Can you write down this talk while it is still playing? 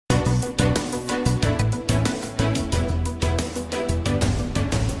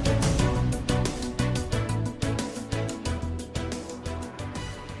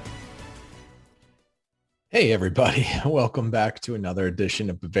Hey, everybody. Welcome back to another edition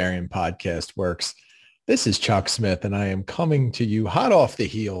of Bavarian Podcast Works. This is Chuck Smith, and I am coming to you hot off the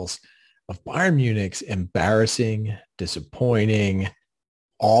heels of Bayern Munich's embarrassing, disappointing,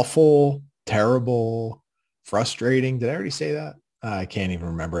 awful, terrible, frustrating. Did I already say that? I can't even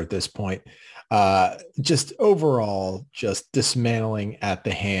remember at this point. Just overall, just dismantling at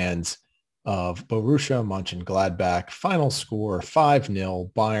the hands of Borussia Mönchengladbach. Final score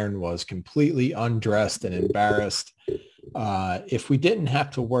 5-0. Bayern was completely undressed and embarrassed. If we didn't have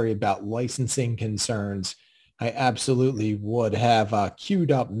to worry about licensing concerns, I absolutely would have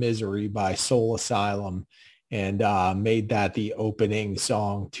queued up Misery by Soul Asylum and made that the opening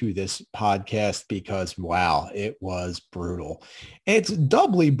song to this podcast because, wow, it was brutal. It's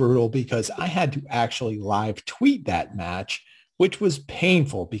doubly brutal because I had to actually live tweet that match, which was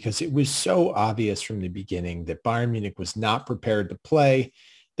painful because it was so obvious from the beginning that Bayern Munich was not prepared to play.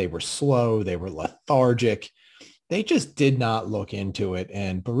 They were slow. They were lethargic. They just did not look into it.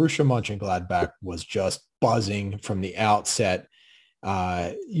 And Borussia Mönchengladbach was just buzzing from the outset.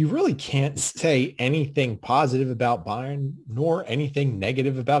 You really can't say anything positive about Bayern nor anything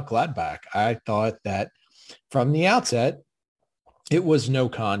negative about Gladbach. I thought that from the outset, it was no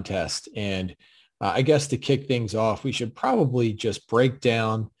contest. And I guess to kick things off, we should probably just break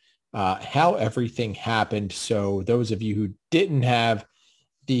down how everything happened. So those of you who didn't have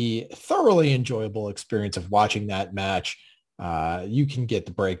the thoroughly enjoyable experience of watching that match, you can get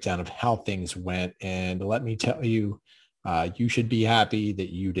the breakdown of how things went. And let me tell you, you should be happy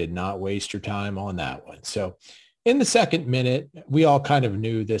that you did not waste your time on that one. So in the second minute, we all kind of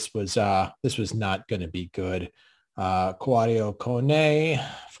knew this was not going to be good. Claudio Kone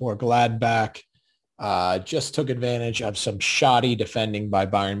for Gladbach just took advantage of some shoddy defending by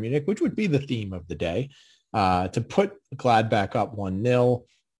Bayern Munich, which would be the theme of the day, to put Gladbach up 1-0.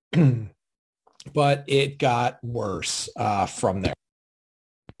 But it got worse from there.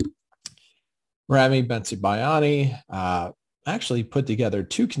 Rami Bensebaini actually put together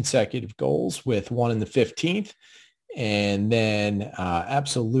two consecutive goals, with one in the 15th, and then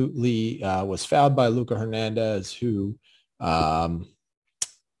absolutely was fouled by Luca Hernandez, who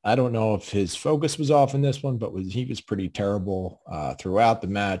I don't know if his focus was off in this one, but he was pretty terrible throughout the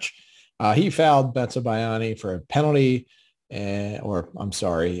match. He fouled Bensebaini for a penalty, he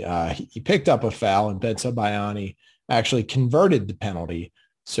picked up a foul, and Bensebaini actually converted the penalty.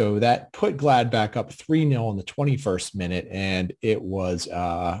 So that put Gladbach up 3-0 in the 21st minute, and it was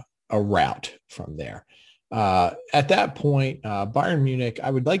a rout from there. At that point, Bayern Munich,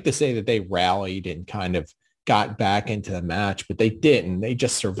 I would like to say that they rallied and kind of got back into the match, but they didn't. They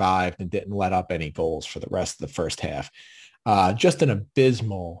just survived and didn't let up any goals for the rest of the first half. Just an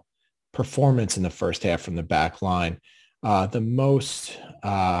abysmal performance in the first half from the back line. The most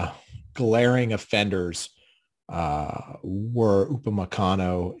glaring offenders were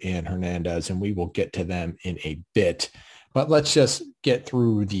Upamecano and Hernandez, and we will get to them in a bit. But let's just get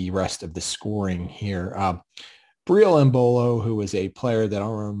through the rest of the scoring here. Briel Embolo, who is a player that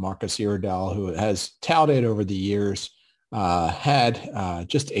our own Marcus Iredale, who has touted over the years, had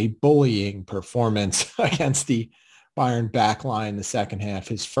just a bullying performance against the Bayern backline in the second half.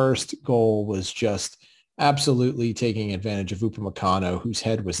 His first goal was just absolutely taking advantage of Upamecano, whose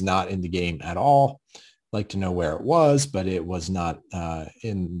head was not in the game at all. I'd like to know where it was, but it was not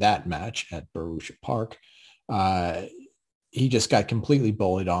in that match at Borussia Park. He just got completely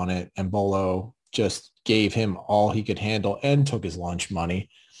bullied on it. Embolo just gave him all he could handle and took his lunch money.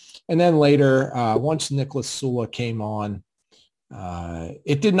 And then later, once Niklas Süle came on,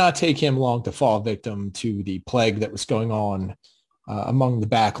 it did not take him long to fall victim to the plague that was going on among the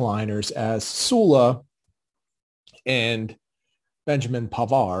backliners, as Süle and Benjamin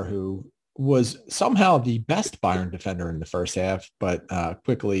Pavard, who was somehow the best Bayern defender in the first half, but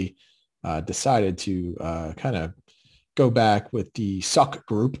quickly decided to kind of go back with the suck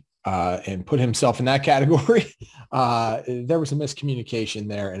group and put himself in that category. There was a miscommunication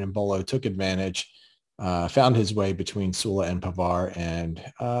there, and Embolo took advantage, found his way between Süle and Pavard, and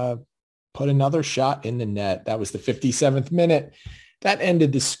put another shot in the net. That was the 57th minute. That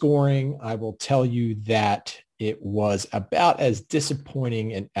ended the scoring. I will tell you that it was about as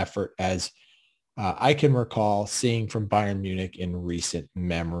disappointing an effort as I can recall seeing from Bayern Munich in recent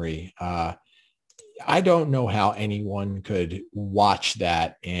memory. I don't know how anyone could watch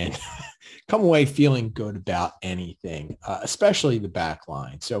that and come away feeling good about anything, especially the back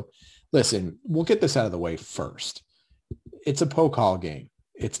line. So listen, we'll get this out of the way first. It's a Pokal game.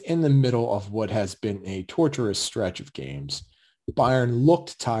 It's in the middle of what has been a torturous stretch of games. Bayern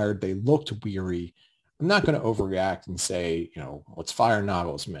looked tired. They looked weary. I'm not going to overreact and say, let's fire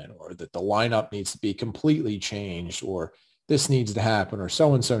Nagelsmann, or that the lineup needs to be completely changed, or this needs to happen, or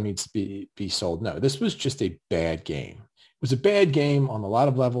so-and-so needs to be sold. No, this was just a bad game. It was a bad game on a lot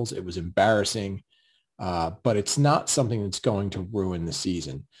of levels. It was embarrassing, but it's not something that's going to ruin the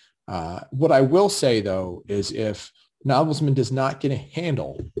season. What I will say, though, is if Nagelsmann does not get a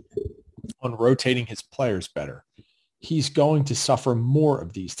handle on rotating his players better, he's going to suffer more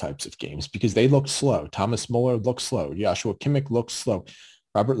of these types of games because they look slow. Thomas Muller looked slow. Joshua Kimmich looked slow.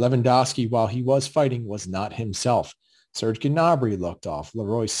 Robert Lewandowski, while he was fighting, was not himself. Serge Gnabry looked off.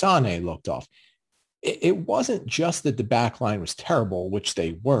 Leroy Sané looked off. It wasn't just that the back line was terrible, which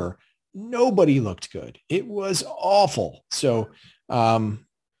they were. Nobody looked good. It was awful. So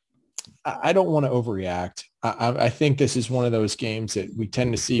I don't want to overreact. I think this is one of those games that we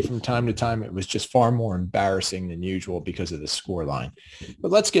tend to see from time to time. It was just far more embarrassing than usual because of the score line.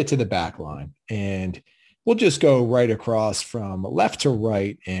 But let's get to the back line, and we'll just go right across from left to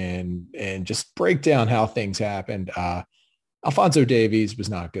right and just break down how things happened. Alphonso Davies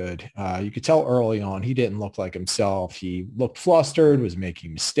was not good. You could tell early on he didn't look like himself. He looked flustered, was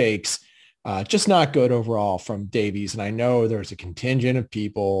making mistakes. Just not good overall from Davies. And I know there's a contingent of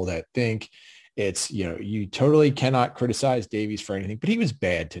people that think it's, you totally cannot criticize Davies for anything, but he was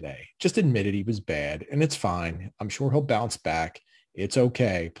bad today. Just admit it, he was bad, and it's fine. I'm sure he'll bounce back. It's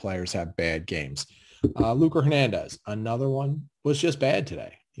okay. Players have bad games. Lucas Hernandez, another one, was just bad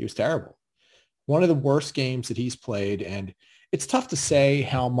today. He was terrible. One of the worst games that he's played, and it's tough to say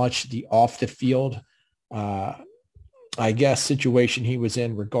how much the off the field situation he was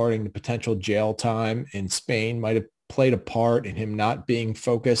in regarding the potential jail time in Spain might have played a part in him not being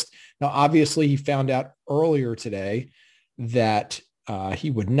focused. Now, obviously, he found out earlier today that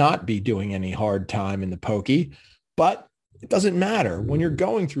he would not be doing any hard time in the pokey, but it doesn't matter. When you're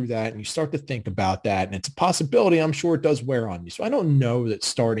going through that and you start to think about that, and it's a possibility, I'm sure it does wear on you. So I don't know that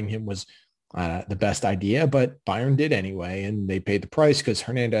starting him was the best idea, but Bayern did anyway, and they paid the price because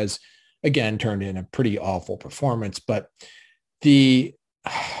Hernandez again turned in a pretty awful performance. But the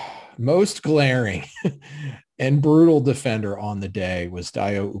most glaring and brutal defender on the day was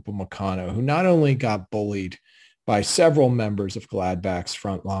Dayot Upamecano, who not only got bullied by several members of Gladbach's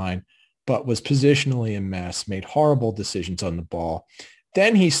front line, but was positionally a mess, made horrible decisions on the ball.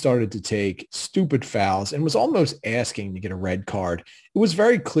 Then he started to take stupid fouls and was almost asking to get a red card. It was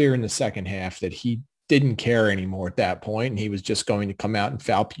very clear in the second half that he didn't care anymore at that point, and he was just going to come out and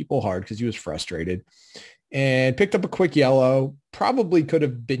foul people hard because he was frustrated, and picked up a quick yellow. Probably could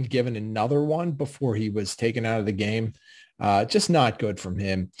have been given another one before he was taken out of the game. Just not good from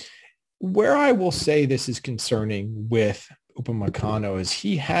him. Where I will say this is concerning with Upamecano is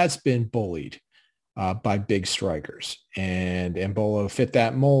he has been bullied by big strikers, and Embolo fit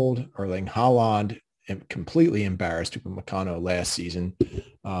that mold. Erling Haaland completely embarrassed Upamecano last season.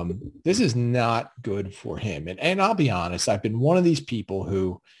 This is not good for him. And I'll be honest, I've been one of these people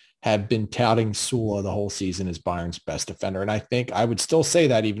who have been touting Sula the whole season as Bayern's best defender. And I think I would still say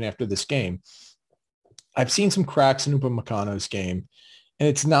that even after this game. I've seen some cracks in Upamecano's game, and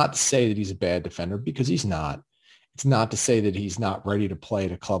it's not to say that he's a bad defender, because he's not. It's not to say that he's not ready to play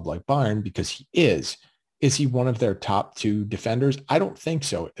at a club like Bayern, because he is. Is he one of their top two defenders? I don't think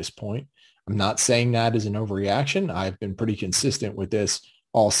so at this point. I'm not saying that as an overreaction. I've been pretty consistent with this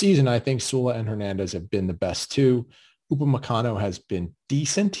all season. I think Sula and Hernandez have been the best two. Upamecano has been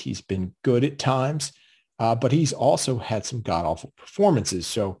decent. He's been good at times, but he's also had some god-awful performances.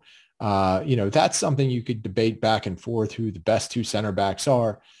 So, that's something you could debate back and forth who the best two center backs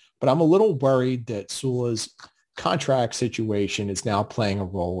are. But I'm a little worried that Sula's contract situation is now playing a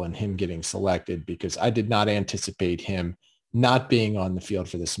role in him getting selected, because I did not anticipate him not being on the field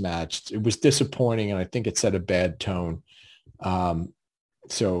for this match. It was disappointing, and I think it set a bad tone. Upamecano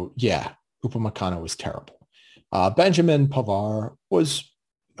was terrible. Benjamin Pavard was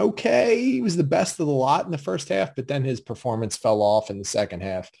okay. He was the best of the lot in the first half, but then his performance fell off in the second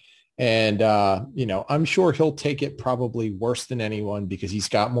half. And, I'm sure he'll take it probably worse than anyone, because he's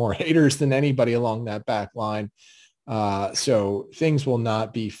got more haters than anybody along that back line. So things will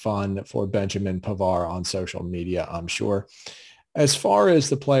not be fun for Benjamin Pavard on social media, I'm sure. As far as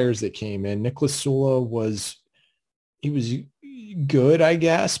the players that came in, Niklas Sula was good, I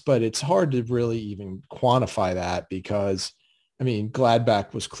guess, but it's hard to really even quantify that, because,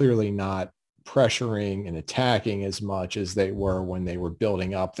 Gladbach was clearly not pressuring and attacking as much as they were when they were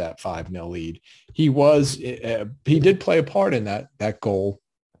building up that 5-0 lead. He did play a part in that goal.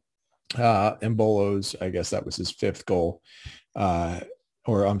 Embolo's, I guess that was his fifth goal,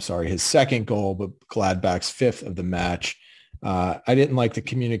 his second goal, but Gladbach's fifth of the match. I didn't like the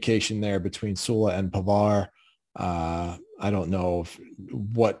communication there between Sula and Pavar. I don't know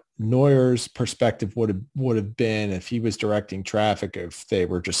what Neuer's perspective would have been if he was directing traffic, if they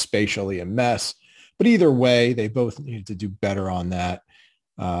were just spatially a mess. But either way, they both needed to do better on that.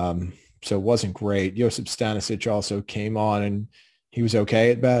 So it wasn't great. Josip Stanisic also came on, and he was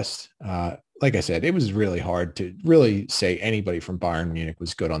okay at best. Like I said, it was really hard to really say anybody from Bayern Munich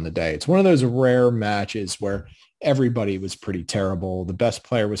was good on the day. It's one of those rare matches where everybody was pretty terrible. The best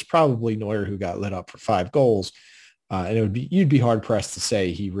player was probably Neuer, who got lit up for 5 goals. And you'd be hard pressed to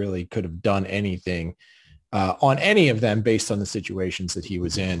say he really could have done anything on any of them based on the situations that he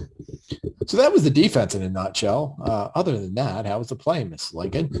was in. So that was the defense in a nutshell. Other than that, how was the play, Miss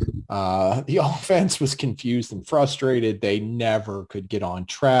Lincoln? The offense was confused and frustrated. They never could get on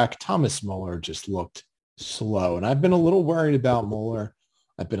track. Thomas Muller just looked slow. And I've been a little worried about Muller.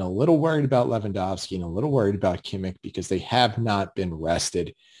 I've been a little worried about Lewandowski and a little worried about Kimmich because they have not been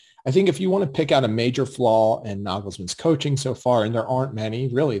rested. I think if you want to pick out a major flaw in Nagelsmann's coaching so far, and there aren't many,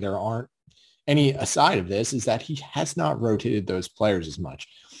 really there aren't any aside of this, is that he has not rotated those players as much.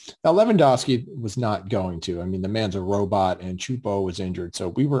 Now, Lewandowski was not going to. I mean, the man's a robot, and Choupo was injured, so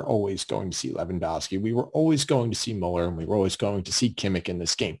we were always going to see Lewandowski. We were always going to see Muller, and we were always going to see Kimmich in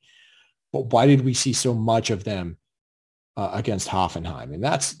this game. But why did we see so much of them against Hoffenheim? And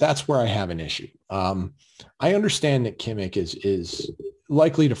that's where I have an issue. I understand that Kimmich is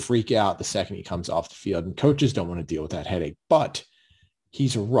likely to freak out the second he comes off the field, and coaches don't want to deal with that headache, but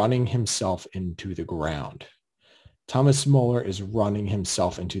he's running himself into the ground. Thomas Muller is running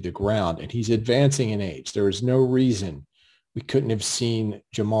himself into the ground, and he's advancing in age. There is no reason we couldn't have seen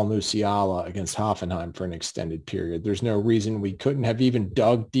Jamal Musiala against Hoffenheim for an extended period. There's no reason we couldn't have even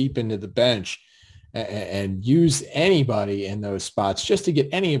dug deep into the bench and used anybody in those spots just to get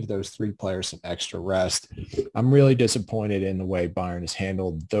any of those 3 players some extra rest. I'm really disappointed in the way Bayern has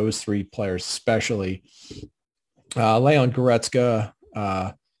handled those 3 players, especially Leon Goretzka.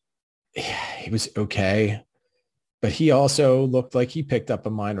 He was okay, but he also looked like he picked up a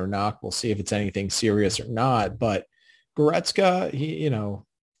minor knock. We'll see if it's anything serious or not. But Goretzka,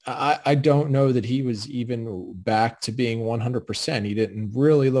 I don't know that he was even back to being 100%. He didn't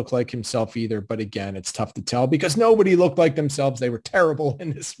really look like himself either. But again, it's tough to tell because nobody looked like themselves. They were terrible in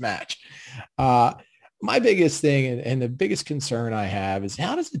this match. My biggest thing and the biggest concern I have is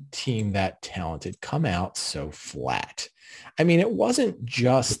how does a team that talented come out so flat? I mean, it wasn't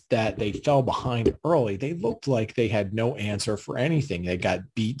just that they fell behind early. They looked like they had no answer for anything. They got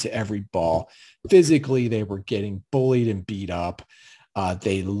beat to every ball. Physically, they were getting bullied and beat up.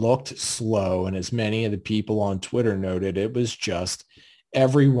 They looked slow. And as many of the people on Twitter noted, it was just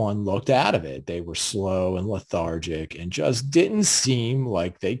everyone looked out of it. They were slow and lethargic and just didn't seem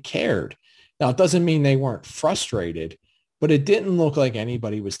like they cared. Now, it doesn't mean they weren't frustrated, but it didn't look like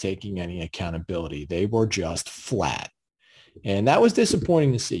anybody was taking any accountability. They were just flat. And that was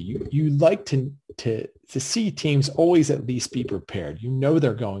disappointing to see. You like to see teams always at least be prepared. You know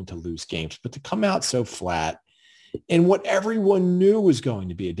they're going to lose games, but to come out so flat in what everyone knew was going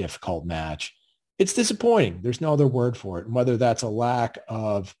to be a difficult match, it's disappointing. There's no other word for it. And whether that's a lack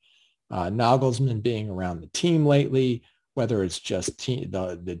of Nagelsmann being around the team lately, whether it's just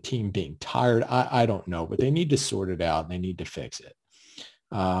the team being tired, I don't know, but they need to sort it out and they need to fix it.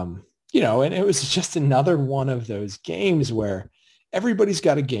 And it was just another one of those games where everybody's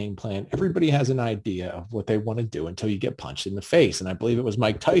got a game plan. Everybody has an idea of what they want to do until you get punched in the face. And I believe it was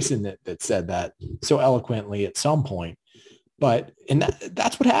Mike Tyson that said that so eloquently at some point. And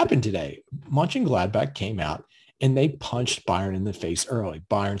that's what happened today. Mönchengladbach came out and they punched Bayern in the face early.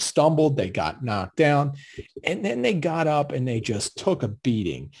 Bayern stumbled, they got knocked down, and then they got up and they just took a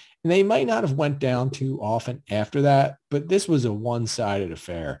beating. And they might not have went down too often after that, but this was a one-sided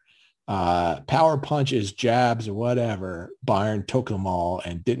affair. Power punches, jabs, or whatever, Bayern took them all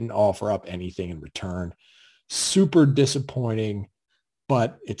and didn't offer up anything in return. Super disappointing,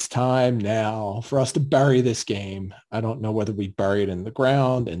 but it's time now for us to bury this game. I don't know whether we bury it in the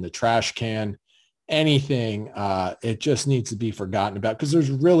ground, in the trash can, anything. It just needs to be forgotten about because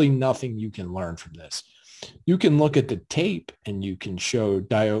there's really nothing you can learn from this. You can look at the tape and you can show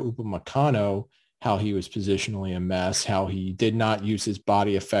Dio Upamecano how he was positionally a mess, how he did not use his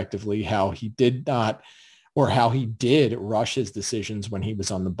body effectively, how he did not, or how he did rush his decisions when he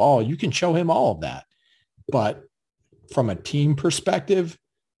was on the ball. You can show him all of that. But from a team perspective,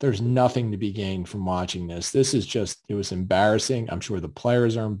 there's nothing to be gained from watching this. It was embarrassing. I'm sure the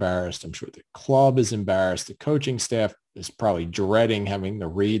players are embarrassed. I'm sure the club is embarrassed. The coaching staff is probably dreading having to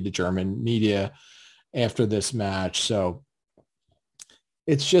read the German media after this match. So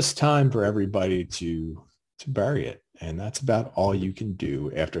it's just time for everybody to bury it. And that's about all you can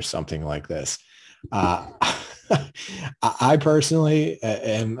do after something like this. Uh, I personally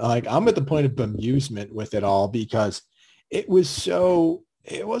am like, I'm at the point of bemusement with it all because it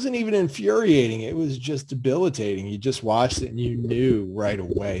wasn't even infuriating. It was just debilitating. You just watched it and you knew right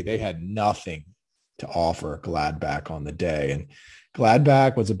away they had nothing to offer Gladbach on the day. And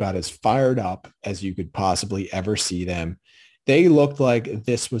Gladbach was about as fired up as you could possibly ever see them. They looked like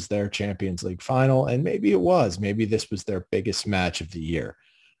this was their Champions League final, and maybe it was. Maybe this was their biggest match of the year.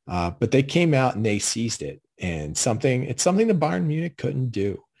 But they came out and they seized it. And it's something that Bayern Munich couldn't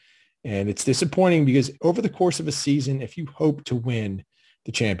do. And it's disappointing because over the course of a season, if you hope to win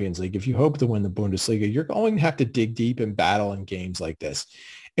the Champions League, if you hope to win the Bundesliga, you're going to have to dig deep and battle in games like this.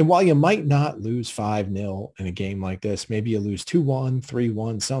 And while you might not lose 5-0 in a game like this, maybe you lose 2-1,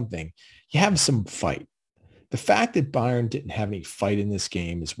 3-1, something, you have some fight. The fact that Bayern didn't have any fight in this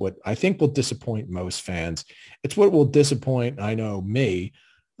game is what I think will disappoint most fans. It's what will disappoint, I know, me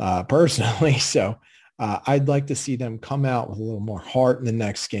personally. So I'd like to see them come out with a little more heart in the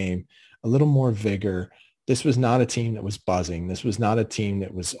next game, a little more vigor. This was not a team that was buzzing. This was not a team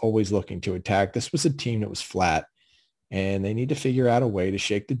that was always looking to attack. This was a team that was flat. And they need to figure out a way to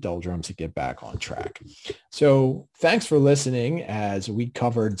shake the doldrums to get back on track. So thanks for listening as we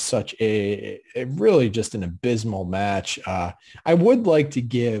covered such a really just an abysmal match. I would like to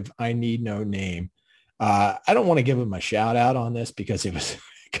give I Need No Name. I don't want to give him a shout out on this because it was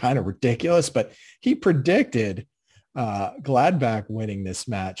kind of ridiculous, but he predicted Gladbach winning this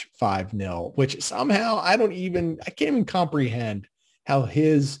match 5-0, which somehow I can't even comprehend how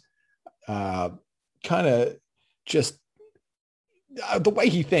his kind of just the way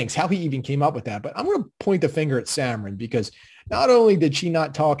he thinks, how he even came up with that. But I'm going to point the finger at Samrin because not only did she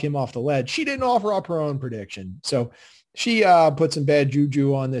not talk him off the ledge, she didn't offer up her own prediction. So she put some bad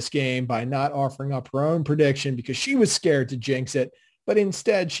juju on this game by not offering up her own prediction because she was scared to jinx it. But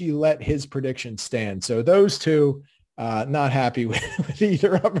instead, she let his prediction stand. So those two, not happy with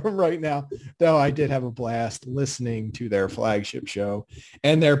either of them right now, though I did have a blast listening to their flagship show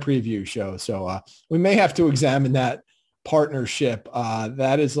and their preview show. So we may have to examine that partnership.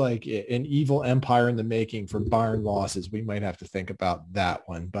 That is like an evil empire in the making for Bayern losses. We might have to think about that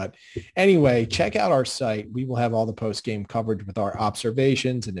one. But anyway, check out our site. We will have all the post-game coverage with our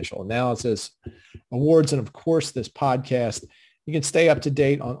observations, initial analysis, awards, and of course, this podcast. You can stay up to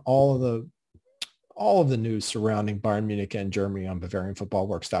date on all of the news surrounding Bayern Munich and Germany on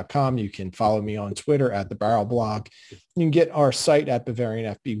BavarianFootballWorks.com. You can follow me on Twitter at the Barrel Blog. You can get our site at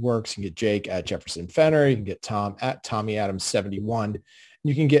Bavarian FB Works. You can get Jake at Jefferson Fenner. You can get Tom at Tommy Adams 71.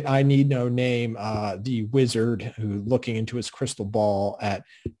 You can get I Need No Name, the wizard who looking into his crystal ball at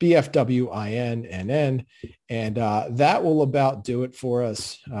BFWINNN. And that will about do it for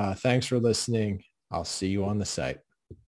us. Thanks for listening. I'll see you on the site.